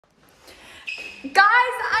Guys,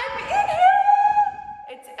 I'm in here!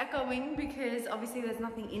 It's echoing because obviously there's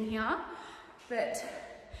nothing in here, but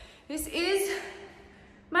this is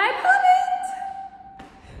my apartment.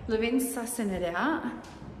 Lovin's sussing it out.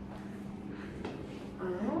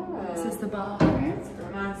 Oh. This is the bathroom. It's a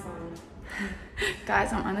nice one.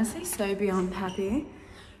 Guys, I'm honestly so beyond happy.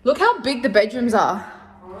 Look how big the bedrooms are.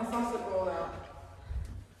 Oh, let's suss it all out.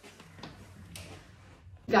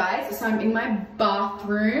 Guys, so I'm in my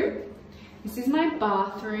bathroom. This is my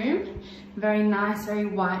bathroom. Very nice, very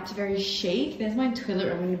white, very chic. There's my toilet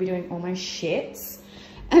room. I'm gonna be doing all my shits.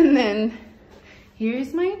 And then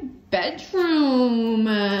here's my bedroom.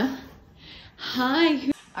 Hi.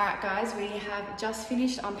 All right, guys, we have just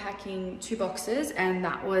finished unpacking 2 boxes and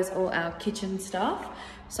that was all our kitchen stuff.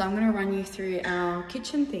 So I'm gonna run you through our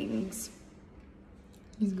kitchen things.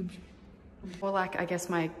 Or like, I guess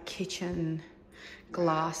my kitchen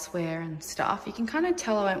glassware and stuff. You can kind of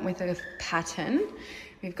tell I went with a pattern.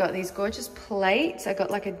 We've got these gorgeous plates. I got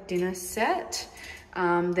like a dinner set.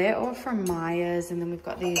 They're all from MYER's, and then we've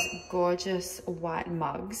got these gorgeous white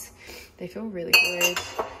mugs. They feel really good.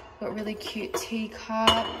 Got really cute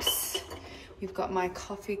teacups. We've got my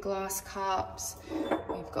coffee glass cups.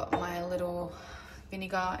 We've got my little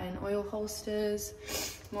vinegar and oil holsters.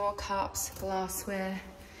 More cups, glassware.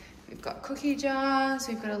 We've got cookie jars.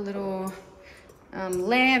 We've got a little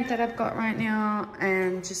lamp that I've got right now,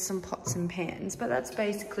 and just some pots and pans, but that's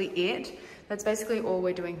basically it. That's basically all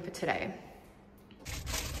we're doing for today.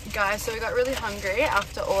 Guys, so we got really hungry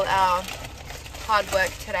after all our hard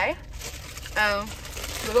work today.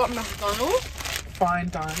 We got McDonald's. Fine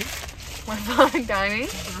dining. My fine dining.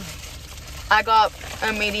 I got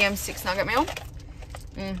a medium 6 nugget meal.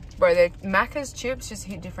 Bro, the Macca's chips just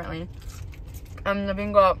hit differently. I've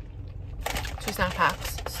even got 2 snack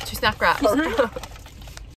packs. 2 snack wraps.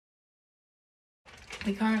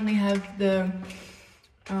 We currently have the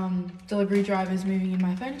delivery drivers moving in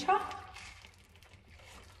my furniture.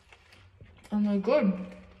 And they're good.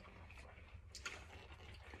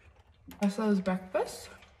 That's was breakfast.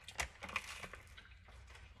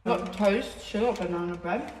 Got toast, she got banana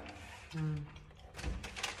bread.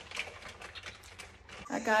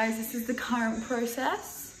 Alright guys, this is the current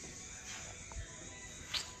process.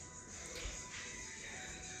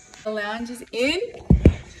 The lounge is in.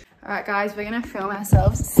 All right, guys, we're gonna film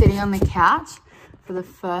ourselves sitting on the couch for the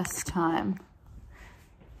first time.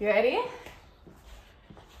 You ready?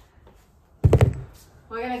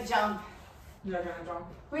 We're gonna jump. You're gonna jump.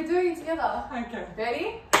 We're doing it together. Okay.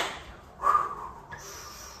 Ready?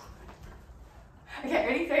 Okay,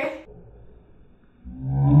 ready, 3.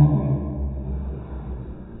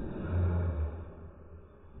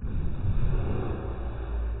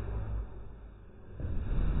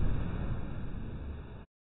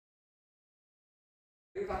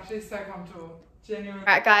 It's actually so comfortable. Genuinely. All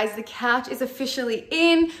right, guys, the couch is officially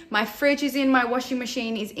in. My fridge is in. My washing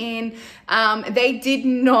machine is in. They did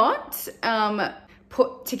not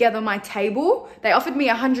put together my table. They offered me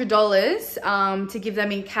 $100 to give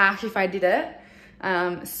them in cash if I did it.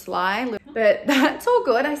 Sly, but that's all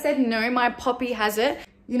good. I said no, my poppy has it.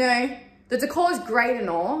 You know, the decor is great and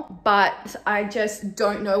all, but I just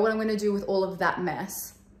don't know what I'm gonna do with all of that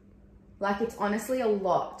mess. Like, it's honestly a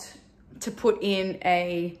lot to put in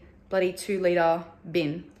a bloody 2-litre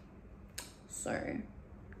bin. So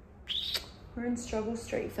we're in struggle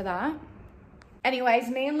street for that. Anyways,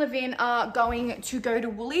 me and Levin are going to go to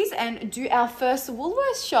Woolies and do our first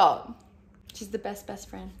Woolworths shop. She's the best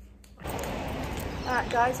friend. Alright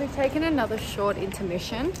guys, we've taken another short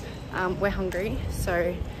intermission. We're hungry,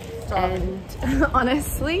 so, and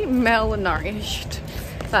honestly, malnourished.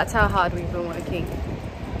 That's how hard we've been working.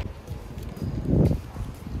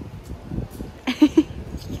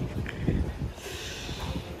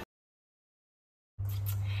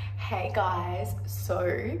 Hey guys, so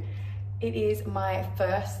it is my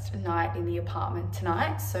first night in the apartment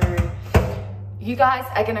tonight, so you guys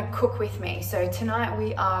are gonna cook with me. So tonight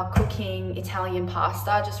we are cooking Italian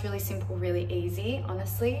pasta, just really simple, really easy.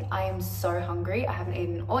 Honestly, I am so hungry. I haven't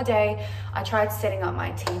eaten all day. I tried setting up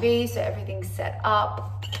my TV, so everything's set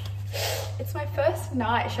up. It's my first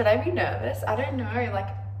night. Should I be nervous? I don't know,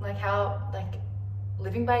 like how, like,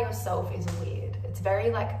 living by yourself is weird. It's very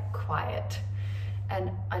like quiet. And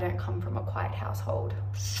I don't come from a quiet household.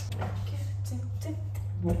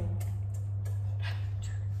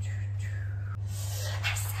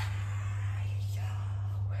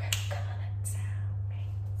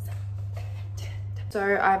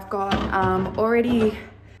 So I've got already,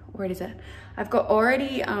 where is it? I've got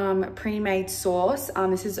already pre-made sauce.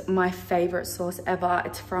 This is my favorite sauce ever.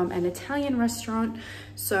 It's from an Italian restaurant.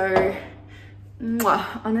 So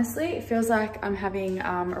Mwah. Honestly, it feels like I'm having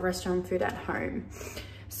a restaurant food at home.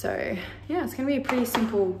 So yeah, it's gonna be a pretty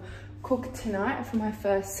simple cook tonight for my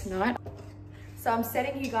first night. So I'm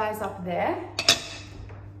setting you guys up there.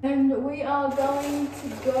 And we are going to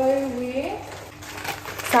go with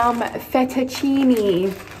some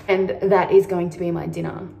fettuccine. And that is going to be my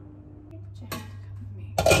dinner.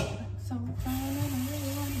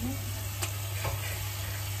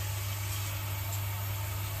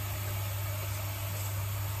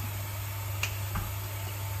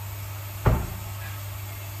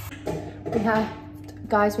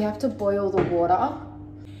 We have to boil the water.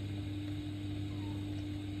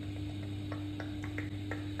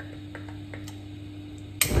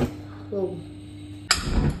 Whoa.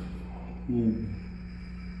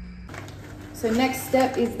 So next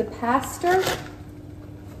step is the pasta.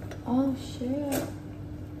 Oh shit.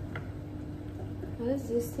 How does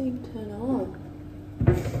this thing turn on?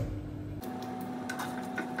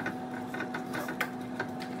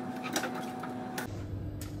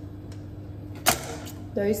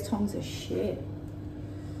 Those tongs are shit.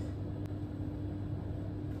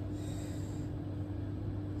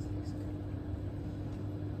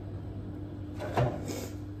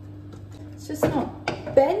 It's just not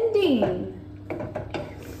bending.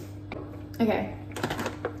 Okay,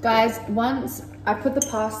 guys, once I put the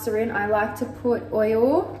pasta in, I like to put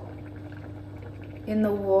oil in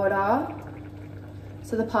the water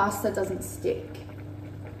so the pasta doesn't stick.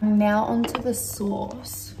 Now onto the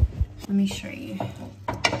sauce. Let me show you.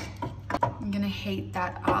 I'm gonna heat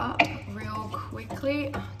that up real quickly.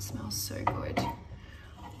 Oh, it smells so good.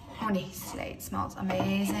 Honestly, it smells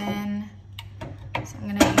amazing. So I'm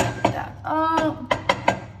gonna heat that up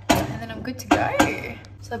and then I'm good to go.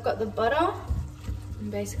 So I've got the butter. I'm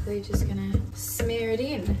basically just gonna smear it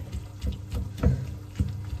in.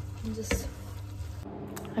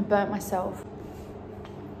 I burnt myself.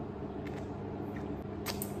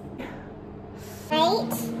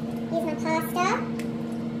 Right, here's my pasta.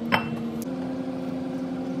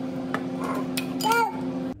 Go!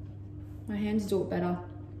 My hands do it better.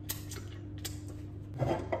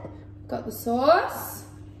 Got the sauce.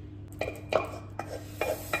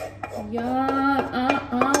 Yum.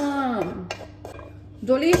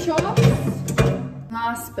 Delicious.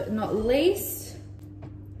 Last but not least,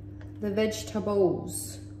 the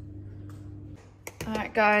vegetables. All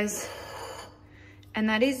right, guys, and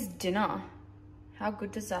that is dinner. How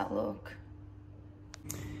good does that look?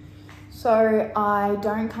 So I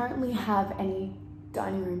don't currently have any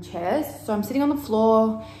dining room chairs, so I'm sitting on the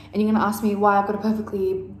floor, and you're gonna ask me why I've got a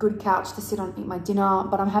perfectly good couch to sit on and eat my dinner,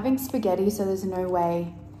 but I'm having spaghetti, so there's no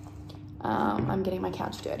way I'm getting my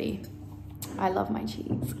couch dirty. I love my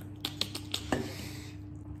cheese.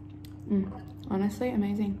 Honestly,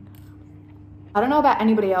 amazing. I don't know about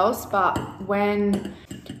anybody else, but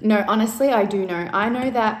honestly, I do know. I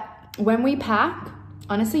know that when we pack,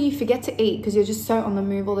 honestly, you forget to eat because you're just so on the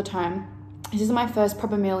move all the time. This is my first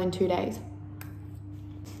proper meal in 2 days.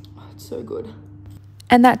 Oh, it's so good.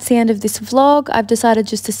 And that's the end of this vlog. I've decided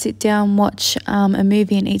just to sit down, watch a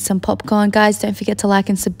movie and eat some popcorn. Guys, don't forget to like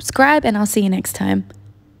and subscribe, and I'll see you next time.